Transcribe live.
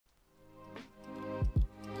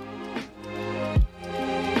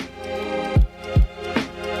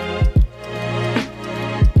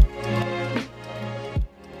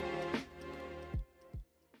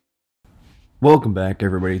Welcome back,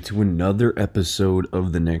 everybody, to another episode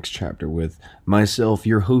of The Next Chapter with myself,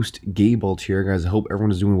 your host, Gable here. Guys, I hope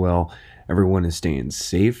everyone is doing well. Everyone is staying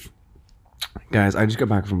safe. Guys, I just got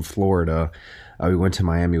back from Florida. We went to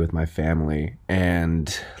Miami with my family.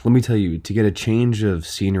 And let me tell you, to get a change of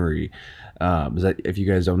scenery, if you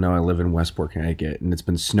guys don't know, I live in Westport, Connecticut, and it's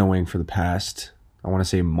been snowing for the past, I want to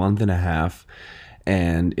say, month and a half.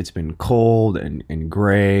 And it's been cold and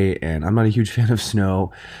gray, and I'm not a huge fan of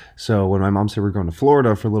snow. So when my mom said we're going to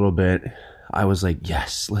Florida for a little bit, I was like,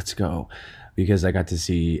 yes, let's go. Because I got to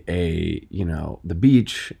see the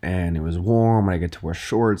beach, and it was warm, and I get to wear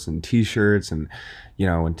shorts and t-shirts, and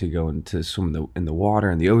to go into swim in the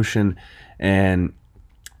water and the ocean. And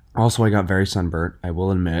also, I got very sunburnt, I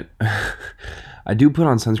will admit. I do put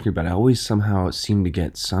on sunscreen, but I always somehow seem to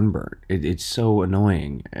get sunburnt. It's so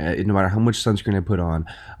annoying. No matter how much sunscreen I put on,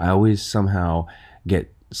 I always somehow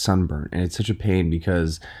get sunburnt, and it's such a pain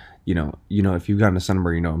because, if you've gotten a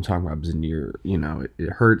sunburn, you know what I'm talking about. Because it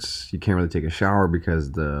hurts. You can't really take a shower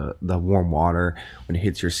because the warm water, when it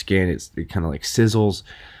hits your skin, it kind of like sizzles.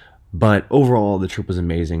 But overall, the trip was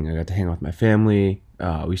amazing. I got to hang out with my family.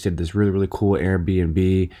 We stayed at this really, really cool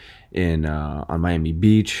Airbnb on Miami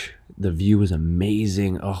Beach. The view was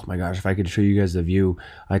amazing. Oh my gosh, if I could show you guys the view,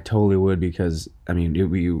 I totally would, because we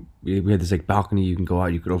had this like balcony. You can go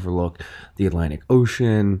out, you could overlook the Atlantic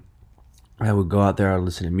Ocean. I would go out there, I would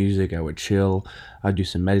listen to music, I would chill, I'd do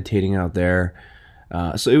some meditating out there.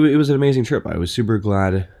 So it was an amazing trip. I was super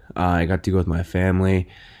glad I got to go with my family.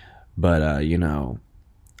 But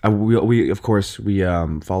we of course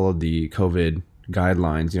followed the COVID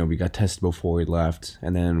guidelines. We got tested before we left,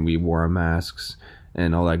 and then we wore our masks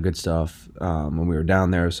and all that good stuff. When we were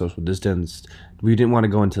down there, social distance. We didn't want to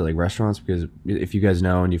go into like restaurants because, if you guys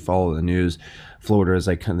know and you follow the news, Florida is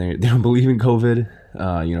like, they don't believe in COVID.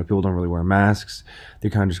 People don't really wear masks. They're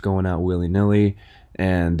kind of just going out willy nilly,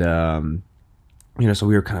 and so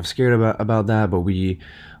we were kind of scared about that. But we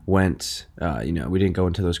went. We didn't go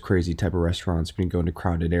into those crazy type of restaurants. We didn't go into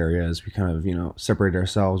crowded areas. We kind of separated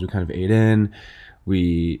ourselves. We kind of ate in.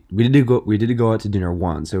 We did go out to dinner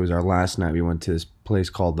once. It was our last night. We went to this place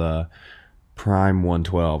called the Prime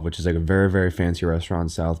 112, which is like a very, very fancy restaurant in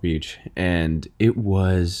South Beach, and it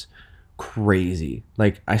was crazy.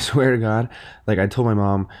 Like, I swear to God, like, I told my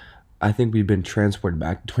mom, I think we've been transported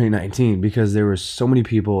back to 2019 because there were so many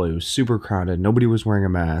people. It was super crowded. Nobody was wearing a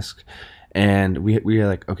mask, and we were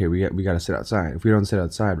like, okay, we got to sit outside. If we don't sit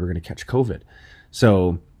outside, we're gonna catch COVID.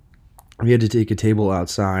 So we had to take a table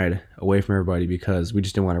outside away from everybody because we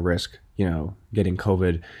just didn't want to risk, getting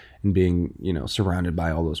COVID and being, surrounded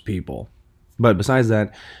by all those people. But besides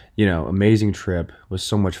that, amazing trip. Was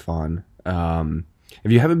so much fun.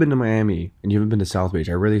 If you haven't been to Miami and you haven't been to South Beach,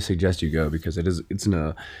 I really suggest you go, because it's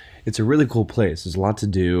a really cool place. There's a lot to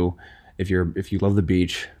do. If you love the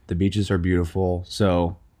beaches are beautiful.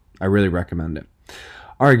 So I really recommend it.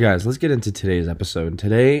 All right, guys, let's get into today's episode.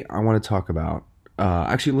 Today I want to talk about.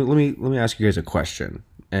 Actually, let me ask you guys a question,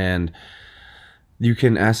 and you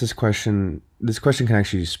can ask this question. This question can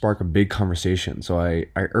actually spark a big conversation. So I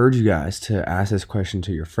urge you guys to ask this question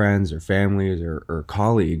to your friends or families or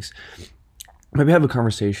colleagues. Maybe have a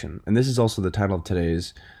conversation. And this is also the title of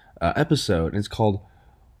today's episode. And it's called,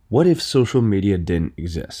 "What if social media didn't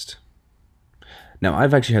exist?" Now,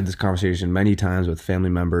 I've actually had this conversation many times with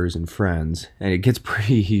family members and friends, and it gets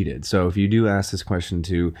pretty heated. So if you do ask this question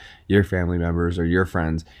to your family members or your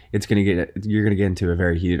friends, you're gonna get into a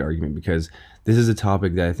very heated argument, because this is a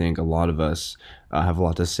topic that I think a lot of us have a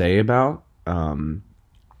lot to say about,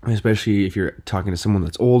 especially if you're talking to someone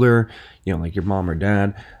that's older, like your mom or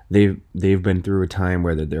dad. They've been through a time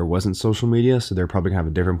where there wasn't social media, so they're probably gonna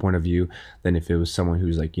have a different point of view than if it was someone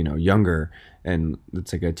who's like, younger, and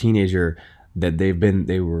it's like a teenager, that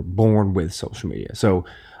they were born with social media. So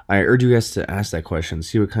I urge you guys to ask that question,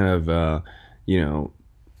 see what kind of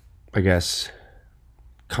I guess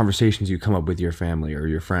conversations you come up with your family or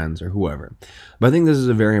your friends or whoever. But I think this is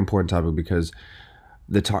a very important topic because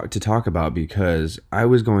to talk about, because I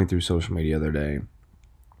was going through social media the other day,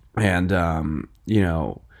 and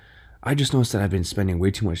I just noticed that I've been spending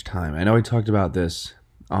way too much time. I know I talked about this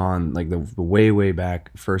on like the way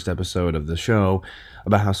back first episode of the show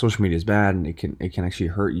about how social media is bad, and it can actually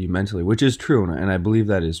hurt you mentally, which is true, and I believe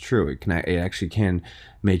that is true. It actually can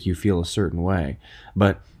make you feel a certain way.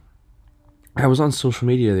 But I was on social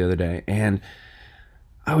media the other day, and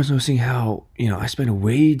I was noticing how I spend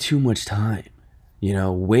way too much time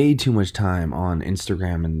way too much time on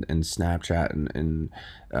Instagram and Snapchat and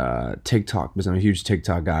TikTok, because I'm a huge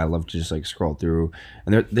TikTok guy. I love to just like scroll through,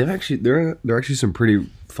 and there are actually some pretty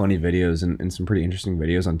funny videos and some pretty interesting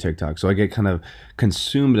videos on TikTok. So I get kind of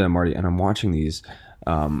consumed, and I'm watching these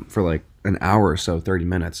for like an hour or so, 30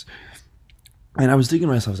 minutes. And I was thinking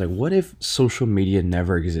to myself, I was like, what if social media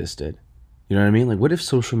never existed? You know what I mean? Like, what if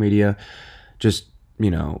social media just,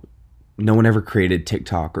 no one ever created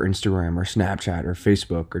TikTok or Instagram or Snapchat or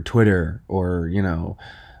Facebook or Twitter or,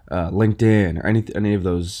 LinkedIn or any of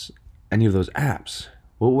those apps?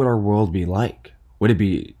 What would our world be like? Would it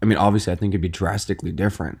be, I mean, obviously I think it'd be drastically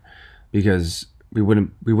different, because we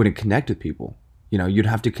wouldn't connect with people. You'd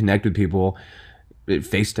have to connect with people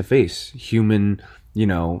face to face, human, you'd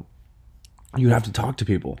have to talk to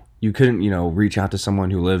people. You couldn't, reach out to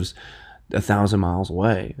someone who lives 1,000 miles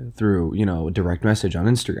away through, a direct message on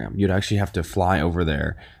Instagram. You'd actually have to fly over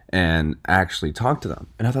there and actually talk to them.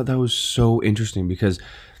 And I thought that was so interesting, because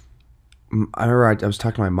I remember I was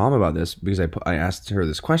talking to my mom about this, because I asked her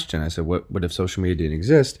this question. I said, what if social media didn't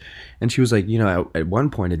exist? And she was like, at one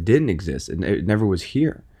point it didn't exist and it never was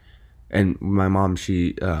here. And my mom,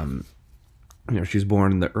 she was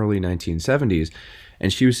born in the early 1970s.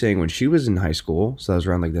 And she was saying when she was in high school, so that was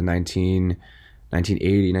around like the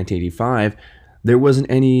 1980, 1985, there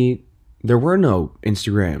were no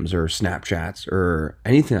Instagrams or Snapchats or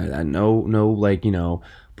anything like that. No, like,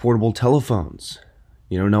 portable telephones,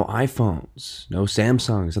 no iPhones, no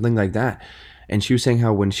Samsung, something like that. And she was saying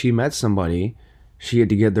how when she met somebody, she had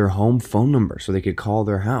to get their home phone number so they could call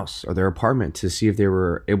their house or their apartment to see if they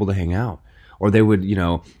were able to hang out. Or they would,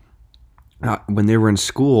 when they were in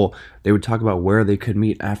school, they would talk about where they could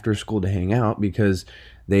meet after school to hang out, because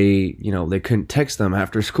they couldn't text them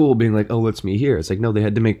after school being like, oh, let's meet here. It's like, no, they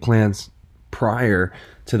had to make plans prior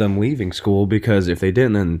to them leaving school, because if they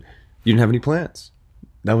didn't, then you didn't have any plans.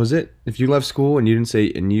 That was it. If you left school and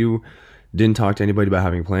you didn't talk to anybody about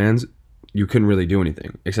having plans, you couldn't really do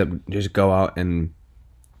anything except just go out, and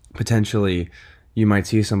potentially you might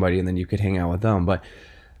see somebody and then you could hang out with them. But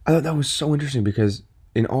I thought that was so interesting, because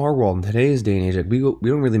in our world, in today's day and age, like we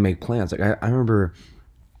don't really make plans. Like I remember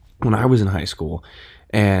when I was in high school,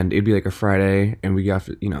 and it'd be like a Friday, and we got,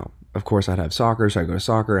 of course I'd have soccer, so I'd go to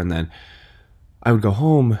soccer, and then I would go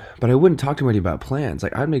home, but I wouldn't talk to anybody about plans.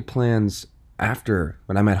 Like I'd make plans after,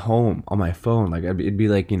 when I'm at home on my phone. Like it'd be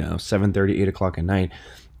like 7:30, 8 o'clock at night,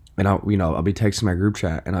 and I'll be texting my group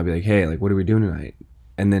chat, and I'll be like, hey, like what are we doing tonight?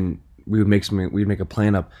 And then we'd make a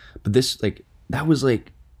plan up. But that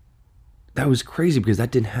was crazy, because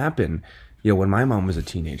that didn't happen, when my mom was a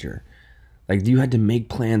teenager. Like you had to make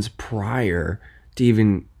plans prior to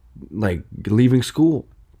even like leaving school.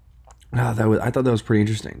 I thought that was pretty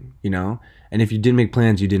interesting, And if you didn't make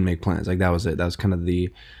plans, you didn't make plans. Like that was it. That was kind of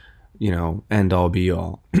the, end all be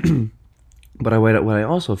all. But what I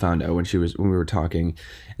also found out when we were talking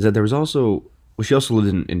is that there was also, well, she also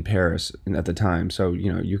lived in Paris at the time. So,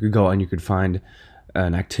 you could go and you could find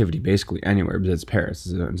an activity basically anywhere, because it's Paris.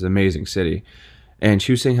 It's an amazing city. And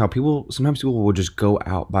she was saying how sometimes people would just go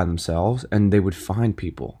out by themselves, and they would find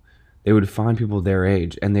people. They would find people their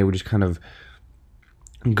age, and they would just kind of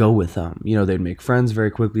go with them. They'd make friends very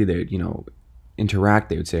quickly. They'd, interact.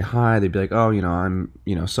 They would say hi. They'd be like, oh, I'm,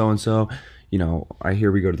 so-and-so, I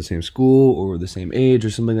hear we go to the same school, or we're the same age, or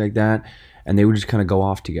something like that. And they would just kind of go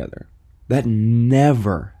off together. That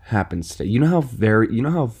never happens today. You know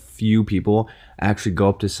how few people actually go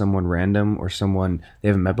up to someone random or someone they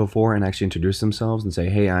haven't met before and actually introduce themselves and say,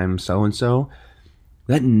 hey, I'm so-and-so?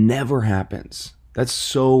 That never happens. That's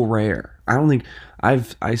so rare. I don't think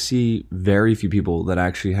I see very few people that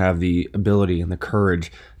actually have the ability and the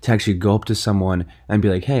courage to actually go up to someone and be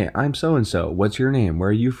like, hey, I'm so-and-so. What's your name? Where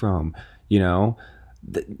are you from?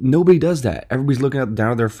 Nobody does that. Everybody's looking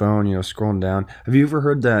down at their phone, scrolling down. Have you ever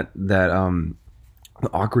heard that the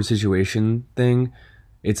awkward situation thing?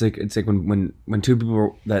 It's like when two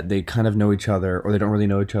people that they kind of know each other, or they don't really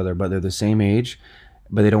know each other, but they're the same age,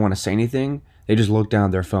 but they don't want to say anything. They just look down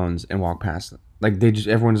at their phones and walk past them. Like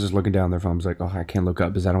everyone's just looking down at their phones, like, oh, I can't look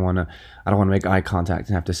up because I don't want to make eye contact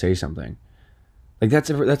and have to say something. Like that's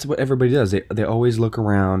what everybody does. They always look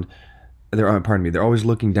around. They're always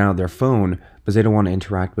looking down at their phone because they don't want to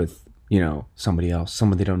interact with somebody else,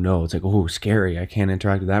 someone they don't know. It's like, oh, scary. I can't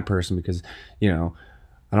interact with that person because I don't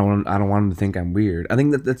want them to think I'm weird. I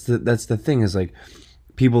think that's the thing, is like,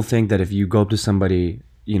 people think that if you go up to somebody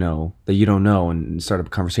that you don't know and start up a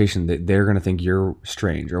conversation, that they're gonna think you're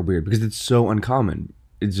strange or weird, because it's so uncommon.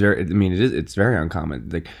 It's very uncommon.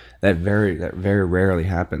 Like that very rarely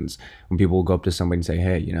happens when people go up to somebody and say,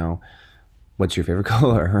 hey, what's your favorite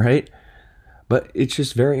color, right? But it's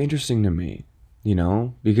just very interesting to me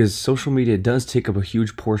because social media does take up a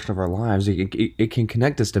huge portion of our lives. It can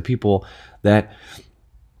connect us to people that,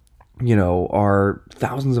 are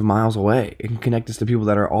thousands of miles away. It can connect us to people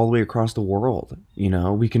that are all the way across the world.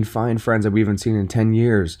 We can find friends that we haven't seen in 10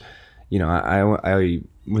 years. I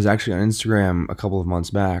was actually on Instagram a couple of months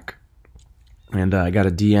back, and I got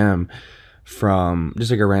a DM from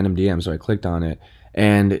just like a random DM. So I clicked on it,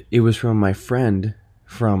 and it was from my friend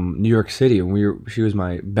from New York City. And she was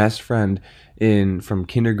my best friend from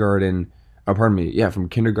kindergarten. Oh, pardon me. Yeah, from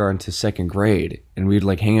kindergarten to second grade, and we'd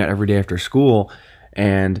like hang out every day after school,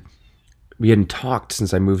 and we hadn't talked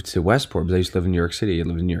since I moved to Westport, because I used to live in New York City. I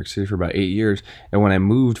lived in New York City for about 8 years, and when I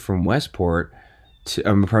moved from Westport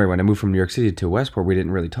when I moved from New York City to Westport, we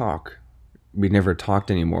didn't really talk. We never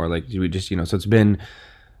talked anymore. Like we just, so it's been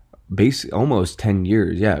almost 10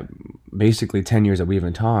 years. Yeah, basically 10 years that we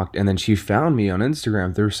haven't talked. And then she found me on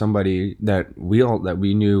Instagram through somebody that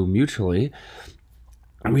we knew mutually,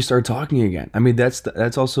 and we started talking again. I mean, that's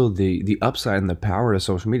also the upside and the power of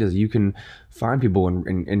social media, is you can find people and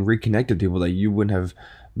reconnect with people that you wouldn't have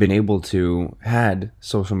been able to had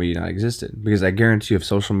social media not existed. Because I guarantee you, if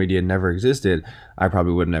social media never existed, I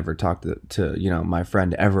probably would have never talked to my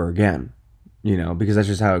friend ever again. Because that's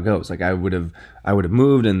just how it goes. Like I would have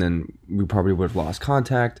moved, and then we probably would have lost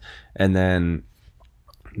contact, and then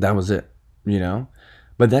that was it.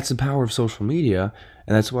 But that's the power of social media,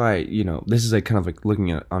 and that's why this is like kind of like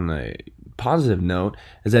looking at on a positive note,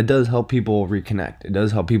 is that it does help people reconnect. It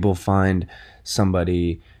does help people find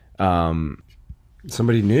somebody new,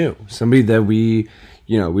 somebody that we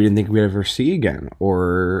didn't think we'd ever see again,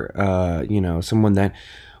 or someone that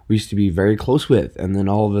we used to be very close with, and then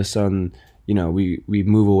all of a sudden we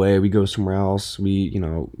move away, we go somewhere else, we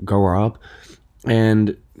grow up,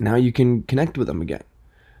 and now you can connect with them again.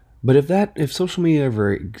 But if social media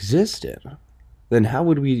ever existed, then how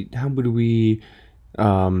would we reconnect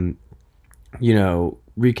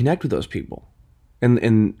with those people? And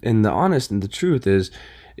the honest and the truth is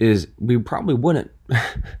we probably wouldn't.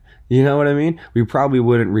 You know what I mean? We probably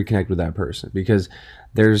wouldn't reconnect with that person, because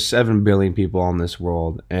there's 7 billion people on this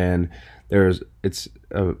world, and the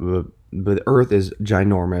earth is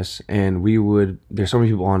ginormous, and there's so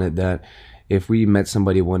many people on it that if we met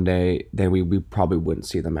somebody one day, then we probably wouldn't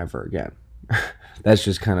see them ever again. That's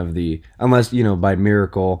just kind of unless, by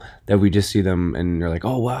miracle that we just see them and you're like,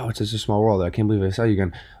 oh wow, it's just a small world, I can't believe I saw you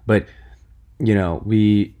again. But,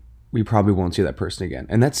 we probably won't see that person again.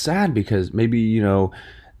 And that's sad, because maybe,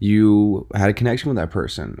 you had a connection with that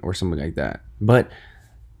person or something like that. But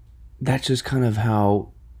that's just kind of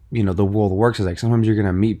how, the world works. Is like sometimes you're going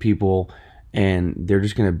to meet people, and they're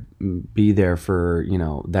just going to be there for,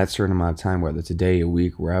 that certain amount of time, whether it's a day, a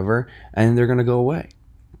week, wherever, and they're going to go away.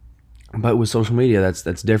 But with social media,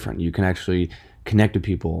 that's different. You can actually connect with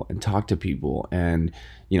people and talk to people, and,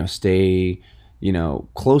 stay,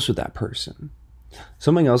 close with that person.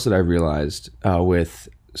 Something else that I realized with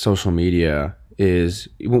social media is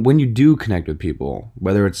when you do connect with people,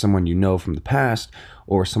 whether it's someone from the past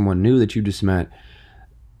or someone new that you just met,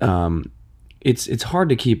 it's hard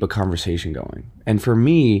to keep a conversation going. And for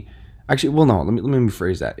me, actually, well, no, let me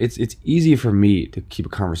rephrase that. It's easy for me to keep a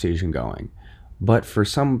conversation going, but for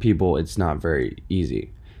some people, it's not very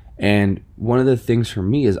easy. And one of the things for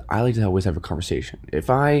me is I like to always have a conversation. If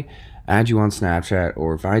I add you on Snapchat,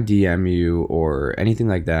 or if I DM you or anything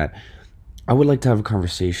like that, I would like to have a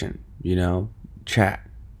conversation, chat.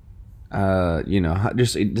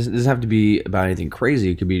 Just it doesn't have to be about anything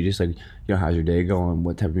crazy. It could be just like, how's your day going?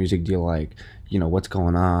 What type of music do you like? What's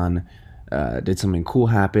going on? Did something cool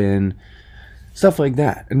happen? Stuff like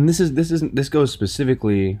that. And this goes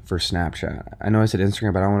specifically for Snapchat. I know I said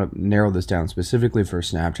Instagram, but I want to narrow this down specifically for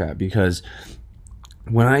Snapchat, because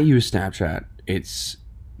when I use Snapchat, it's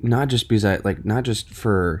not just not just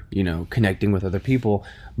for, connecting with other people,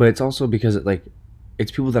 but it's also because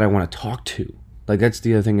it's people that I want to talk to. Like, that's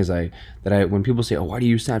the other thing, is when people say, oh, why do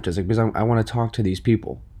you use Snapchat? It's like, because I want to talk to these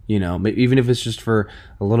people, even if it's just for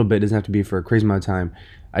a little bit, it doesn't have to be for a crazy amount of time.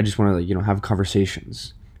 I just want to, have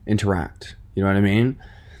conversations, interact, you know what I mean?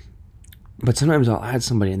 But sometimes I'll add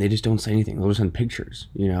somebody and they just don't say anything. They'll just send pictures,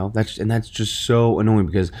 that's just so annoying,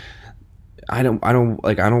 because I don't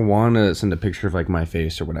want to send a picture of my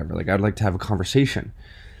face or whatever. I'd like to have a conversation.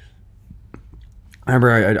 I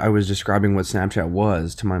remember I was describing what Snapchat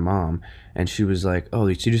was to my mom, and she was like,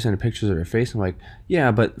 oh, she just sent pictures of her face. I'm like,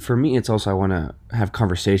 yeah, but for me, it's also, I want to have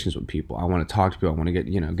conversations with people. I want to talk to people. I want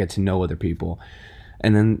to get to know other people.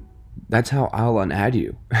 And then that's how I'll unadd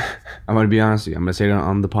you. I'm going to be honest with you. I'm going to say it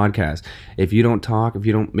on the podcast. If you don't talk, if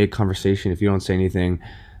you don't make conversation, if you don't say anything,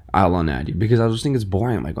 I'll unadd you because I just think it's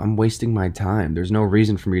boring. I'm like, I'm wasting my time. There's no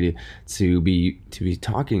reason for me to be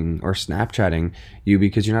talking or Snapchatting you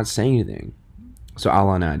because you're not saying anything. So I'll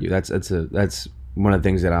unadd you. That's one of the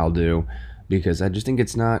things that I'll do because I just think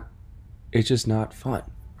it's just not fun.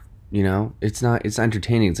 It's not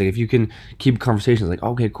entertaining. It's like if you can keep conversations like,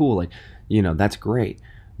 okay, cool, like, that's great.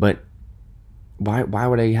 But why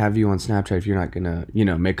would I have you on Snapchat if you're not gonna,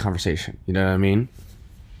 make conversation? You know what I mean?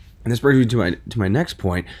 And this brings me to my next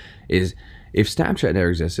point is if Snapchat never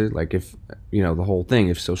existed, like if the whole thing,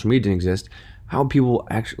 if social media didn't exist, how people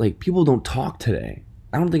actually like people don't talk today.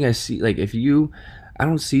 I don't think I see like I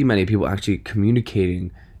don't see many people actually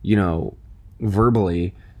communicating,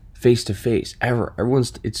 verbally face to face ever.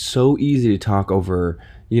 It's so easy to talk over,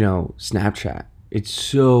 Snapchat. It's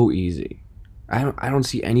so easy. I don't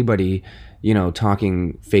see anybody,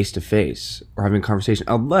 talking face to face or having a conversation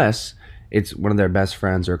unless it's one of their best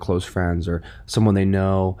friends or close friends or someone they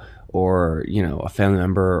know or, a family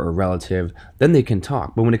member or relative, then they can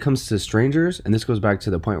talk. But when it comes to strangers, and this goes back to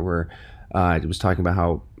the point where I was talking about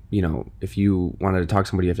how, if you wanted to talk to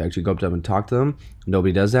somebody, you have to actually go up to them and talk to them.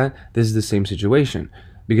 Nobody does that. This is the same situation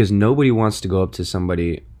because nobody wants to go up to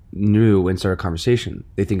somebody new and start a conversation.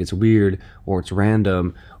 They think it's weird or it's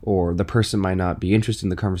random or the person might not be interested in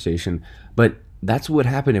the conversation. But that's what would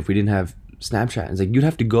happen if we didn't have Snapchat. It's like you'd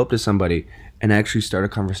have to go up to somebody and actually start a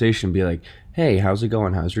conversation, be like, hey, how's it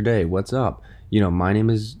going? How's your day? What's up? My name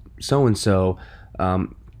is so and so.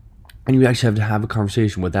 And you actually have to have a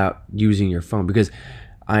conversation without using your phone because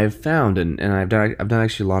I've found and I've done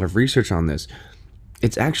actually a lot of research on this.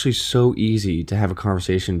 It's actually so easy to have a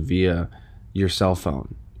conversation via your cell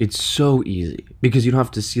phone. It's so easy because you don't have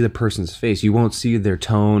to see the person's face. You won't see their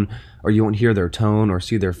tone or you won't hear their tone or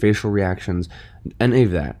see their facial reactions, any of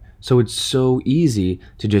that. So it's so easy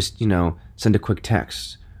to just, send a quick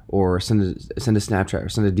text or send a Snapchat or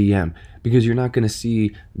send a DM because you're not going to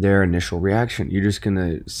see their initial reaction. You're just going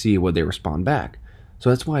to see what they respond back. So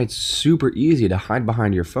that's why it's super easy to hide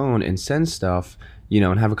behind your phone and send stuff,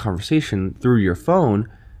 and have a conversation through your phone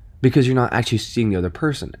because you're not actually seeing the other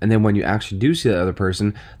person. And then when you actually do see the other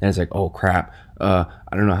person, then it's like, oh crap, I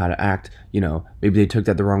don't know how to act. Maybe they took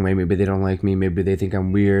that the wrong way. Maybe they don't like me. Maybe they think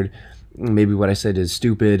I'm weird. Maybe what I said is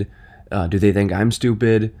stupid. Do they think I'm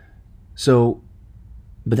stupid? So,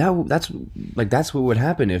 but that's what would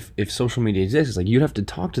happen if social media exists. It's like you'd have to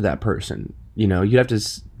talk to that person. You'd have to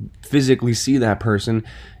physically see that person.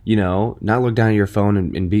 Not look down at your phone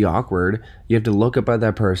and be awkward. You have to look up at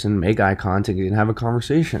that person, make eye contact, and have a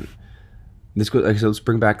conversation. So let's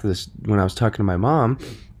bring back this when I was talking to my mom.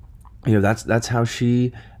 That's how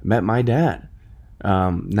she met my dad.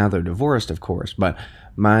 Now they're divorced, of course, but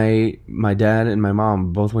my dad and my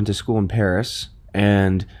mom both went to school in Paris,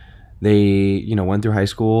 and they went through high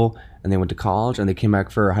school and they went to college and they came back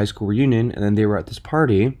for a high school reunion, and then they were at this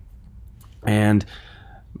party, and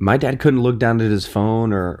my dad couldn't look down at his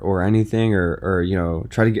phone or anything or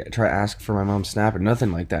try to ask for my mom's snap or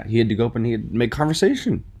nothing like that. He had to go up and he had to make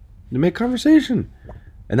conversation,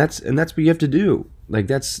 and that's what you have to do. Like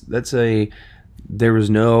there was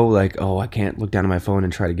no like, oh, I can't look down at my phone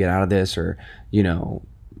and try to get out of this or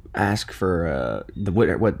ask for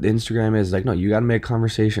what Instagram is. Like, no, you got to make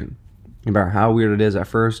conversation. No matter how weird it is at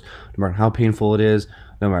first, no matter how painful it is,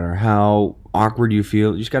 no matter how awkward you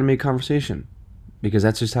feel, you just got to make conversation because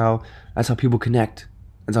that's how people connect.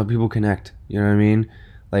 That's how people connect. You know what I mean?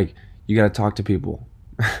 Like, you got to talk to people.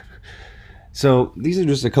 So these are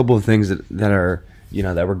just a couple of things that are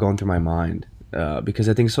that were going through my mind. Because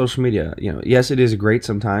I think social media, yes, it is great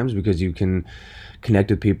sometimes because you can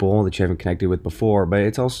connect with people that you haven't connected with before, but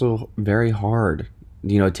it's also very hard.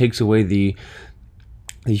 It takes away the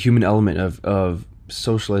human element of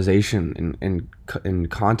socialization and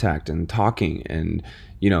contact and talking and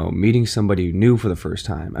meeting somebody new for the first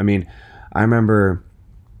time. I mean, I remember,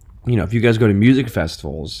 if you guys go to music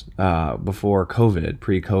festivals before COVID,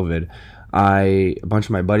 pre-COVID, a bunch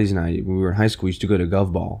of my buddies and I, when we were in high school, we used to go to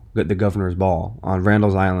the Governor's Ball on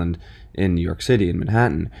Randall's Island in New York City, in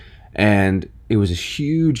Manhattan. And it was a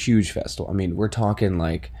huge, huge festival. I mean, we're talking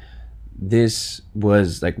like, this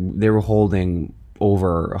was like, they were holding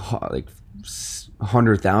over like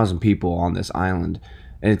 100,000 people on this island.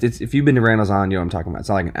 And it's if you've been to Randall's Island, you know what I'm talking about. It's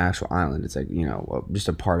not like an actual island. It's like, just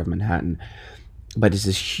a part of Manhattan. But it's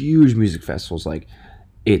this huge music festival. It's like,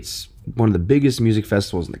 it's one of the biggest music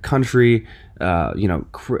festivals in the country.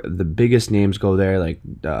 The biggest names go there, like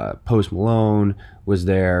Post Malone was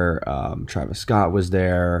there, Travis Scott was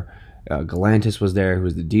there, Galantis was there, who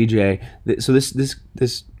was the DJ. So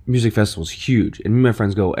this music festival is huge, and me and my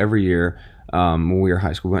friends go every year when we were in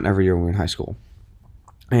high school. We went every year when we were in high school.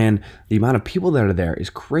 and the amount of people that are there is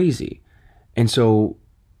crazy. And so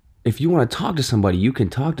if you want to talk to somebody, you can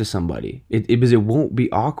talk to somebody. Because it won't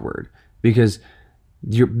be awkward, because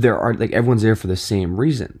there are, like, everyone's there for the same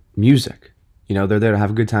reason: music. They're there to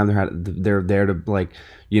have a good time. They're there to, like,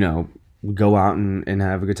 go out and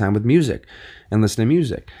have a good time with music and listen to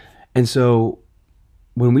music. And so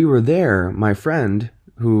when we were there, my friend,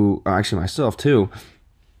 who actually myself too,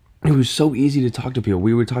 it was so easy to talk to people.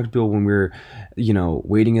 We would talk to people when we were,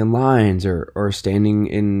 waiting in lines, or standing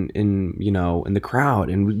in the crowd,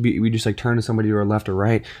 and we just, like, turn to somebody to our left or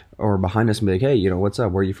right or behind us and be like, hey, what's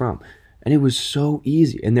up? Where are you from? And it was so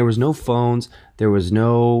easy. And there was no phones. There was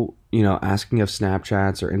no, asking of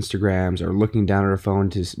Snapchats or Instagrams or looking down at our phone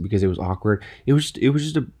because it was awkward. It was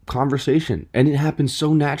just a conversation, and it happened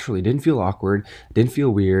so naturally. It didn't feel awkward. It didn't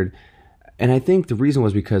feel weird. And I think the reason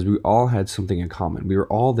was because we all had something in common. We were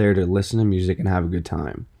all there to listen to music and have a good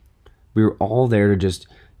time. We were all there to just,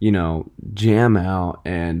 jam out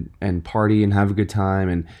and party and have a good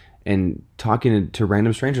time, and talking to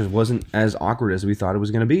random strangers wasn't as awkward as we thought it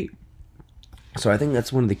was going to be. So I think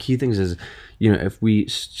that's one of the key things is, if we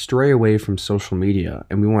stray away from social media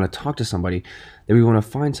and we want to talk to somebody, then we want to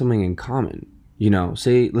find something in common.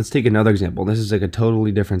 Say, let's take another example. This is like a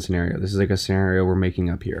totally different scenario. This is like a scenario we're making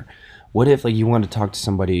up here. What if, like, you wanted to talk to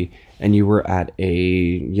somebody and you were at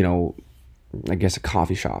a, I guess, a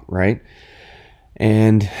coffee shop, right?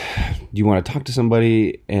 And you want to talk to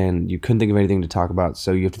somebody and you couldn't think of anything to talk about,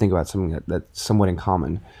 so you have to think about something that's somewhat in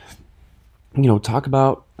common. Talk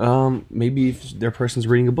about maybe if their person's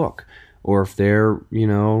reading a book, or if they're,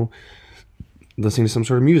 listening to some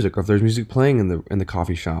sort of music, or if there's music playing in the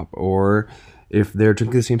coffee shop, or if they're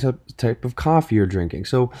drinking the same type of coffee you're drinking.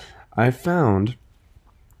 So I found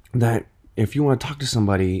that if you want to talk to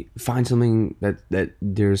somebody, find something that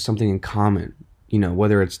there's something in common.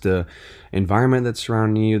 Whether it's the environment that's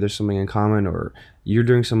surrounding you, there's something in common, or you're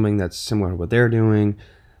doing something that's similar to what they're doing,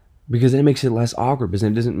 because it makes it less awkward. Because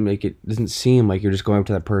it doesn't seem like you're just going up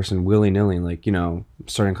to that person willy-nilly, like,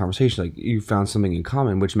 starting a conversation. Like, you found something in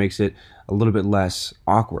common, which makes it a little bit less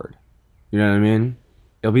awkward. You know what I mean?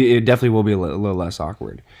 It definitely will be a little less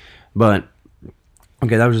awkward. But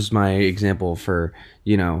okay, that was just my example for,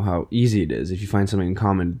 how easy it is if you find something in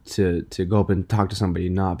common to go up and talk to somebody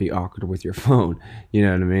and not be awkward with your phone. You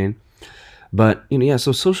know what I mean? But, yeah,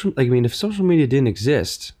 so if social media didn't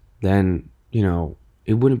exist, then,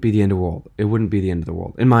 it wouldn't be the end of the world. It wouldn't be the end of the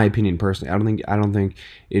world, in my opinion, personally. I don't think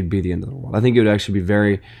it'd be the end of the world. I think it would actually be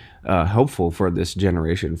very helpful for this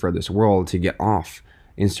generation, for this world, to get off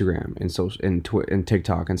Instagram and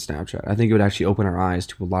TikTok and Snapchat. I think it would actually open our eyes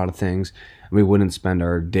to a lot of things, and we wouldn't spend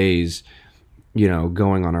our days,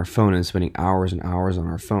 going on our phone and spending hours and hours on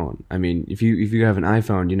our phone. I mean, if you have an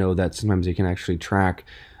iPhone, that sometimes it can actually track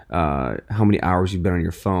how many hours you've been on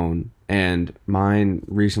your phone. And mine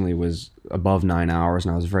recently was above 9 hours,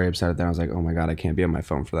 and I was very upset at that. I was like, oh my God, I can't be on my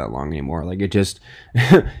phone for that long anymore. Like, it just, you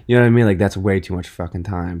know what I mean? Like, that's way too much fucking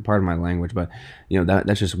time. Pardon my language, but,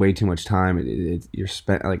 that's just way too much time.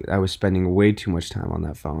 I was spending way too much time on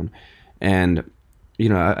that phone. And,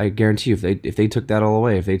 I guarantee you, if they took that all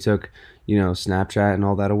away, if they took, Snapchat and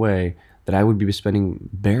all that away, that I would be spending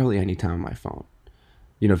barely any time on my phone.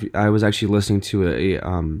 I was actually listening to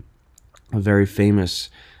a very famous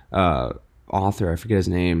author, I forget his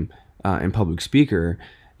name, and public speaker.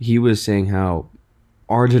 He was saying how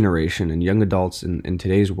our generation and young adults in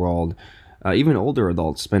today's world, even older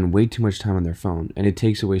adults, spend way too much time on their phone, and it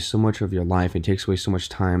takes away so much of your life. It takes away so much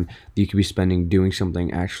time that you could be spending doing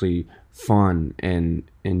something actually fun and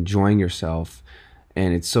enjoying yourself.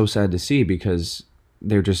 And it's so sad to see, because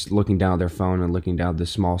they're just looking down at their phone and looking down at the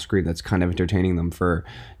small screen that's kind of entertaining them for,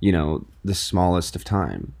 the smallest of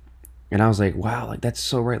time. And I was like, wow, like, that's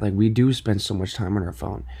so right. Like, we do spend so much time on our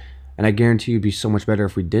phone. And I guarantee it'd be so much better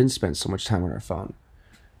if we didn't spend so much time on our phone.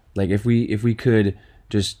 Like, if we could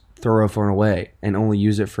just throw our phone away and only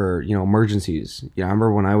use it for, emergencies. I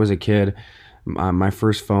remember when I was a kid, my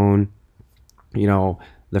first phone,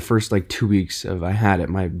 the first, like, 2 weeks of I had it,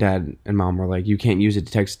 my dad and mom were like, you can't use it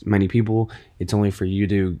to text many people. It's only for you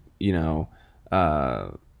to,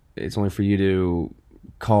 it's only for you to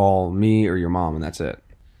call me or your mom, and that's it.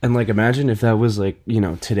 And, like, imagine if that was, like,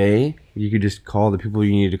 today, you could just call the people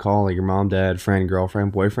you needed to call, like your mom, dad, friend,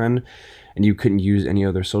 girlfriend, boyfriend, and you couldn't use any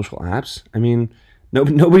other social apps. I mean,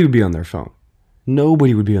 nobody would be on their phone.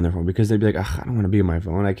 Nobody would be on their phone, because they'd be like, I don't want to be on my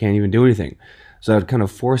phone. I can't even do anything. So that would kind of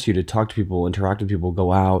force you to talk to people, interact with people,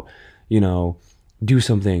 go out, do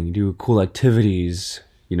something, do cool activities,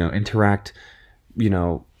 interact,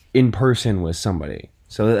 in person with somebody.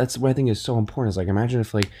 So that's what I think is so important. Is, like, imagine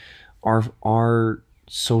if, like, our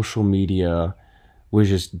social media was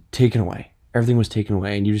just taken away. Everything was taken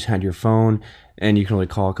away, and you just had your phone, and you can only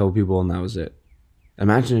call a couple people, and that was it.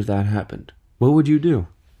 Imagine if that happened. What would you do?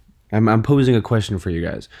 I'm posing a question for you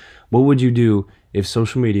guys. What would you do if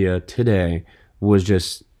social media today was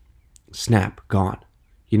just snap gone?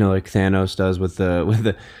 You know, like Thanos does with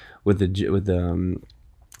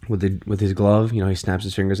his glove. You know, he snaps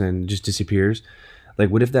his fingers and it just disappears. Like,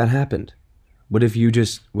 what if that happened? What if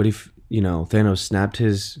Thanos snapped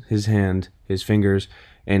his hand, his fingers,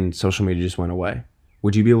 and social media just went away?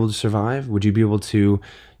 Would you be able to survive? Would you be able to,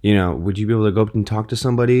 would you be able to go up and talk to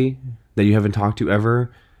somebody that you haven't talked to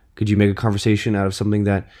ever? Could you make a conversation out of something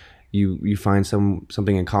that you find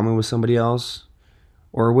something in common with somebody else?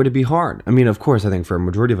 Or would it be hard? I mean, of course, I think for a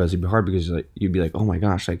majority of us, it'd be hard because you'd be like, oh my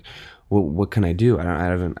gosh, like, what can I do? I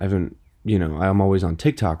haven't, I'm always on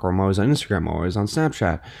TikTok, or I'm always on Instagram, I'm always on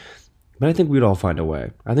Snapchat. But I think we'd all find a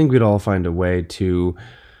way. I think we'd all find a way to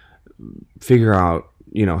figure out,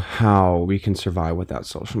 how we can survive without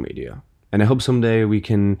social media. And I hope someday we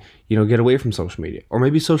can, get away from social media. Or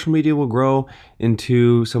maybe social media will grow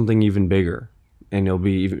into something even bigger, and it'll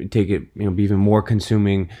be be even more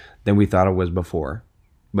consuming than we thought it was before.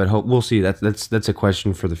 But we'll see. That's a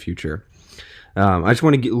question for the future. I just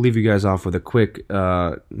want to leave you guys off with a quick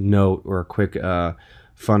note, or a quick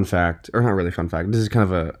fun fact, or not really fun fact. This is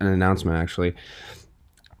kind of an announcement, actually.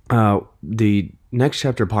 The Next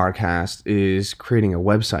Chapter podcast is creating a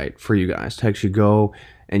website for you guys to actually go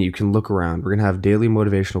and you can look around. We're gonna have daily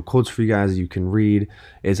motivational quotes for you guys you can read.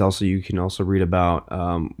 You can also read about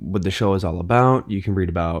what the show is all about. You can read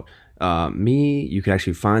about me. You can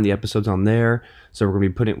actually find the episodes on there. So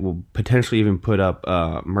we'll potentially even put up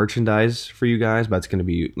merchandise for you guys, but it's going to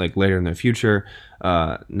be like later in the future,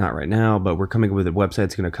 not right now. But we're coming up with a website.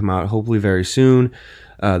 It's going to come out hopefully very soon.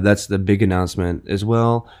 That's the big announcement, as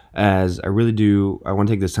well as I want to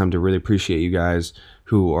take this time to really appreciate you guys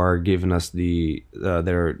who are giving us that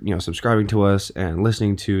are subscribing to us and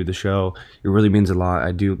listening to the show. It really means a lot.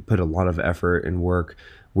 I do put a lot of effort and work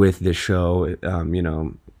with this show.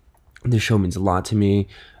 This show means a lot to me.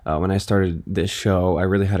 When I started this show, I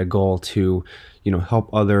really had a goal to, help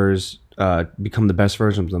others become the best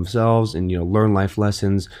version of themselves and, learn life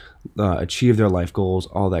lessons, achieve their life goals,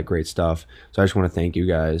 all that great stuff. So I just want to thank you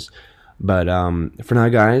guys. But for now,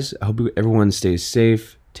 guys, I hope everyone stays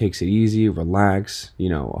safe, takes it easy, relax. I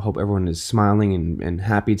hope everyone is smiling and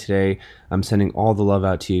happy today. I'm sending all the love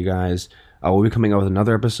out to you guys. We'll be coming out with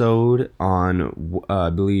another episode on, I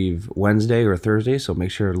believe, Wednesday or Thursday, so make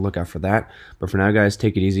sure to look out for that. But for now, guys,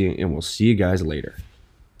 take it easy, and we'll see you guys later.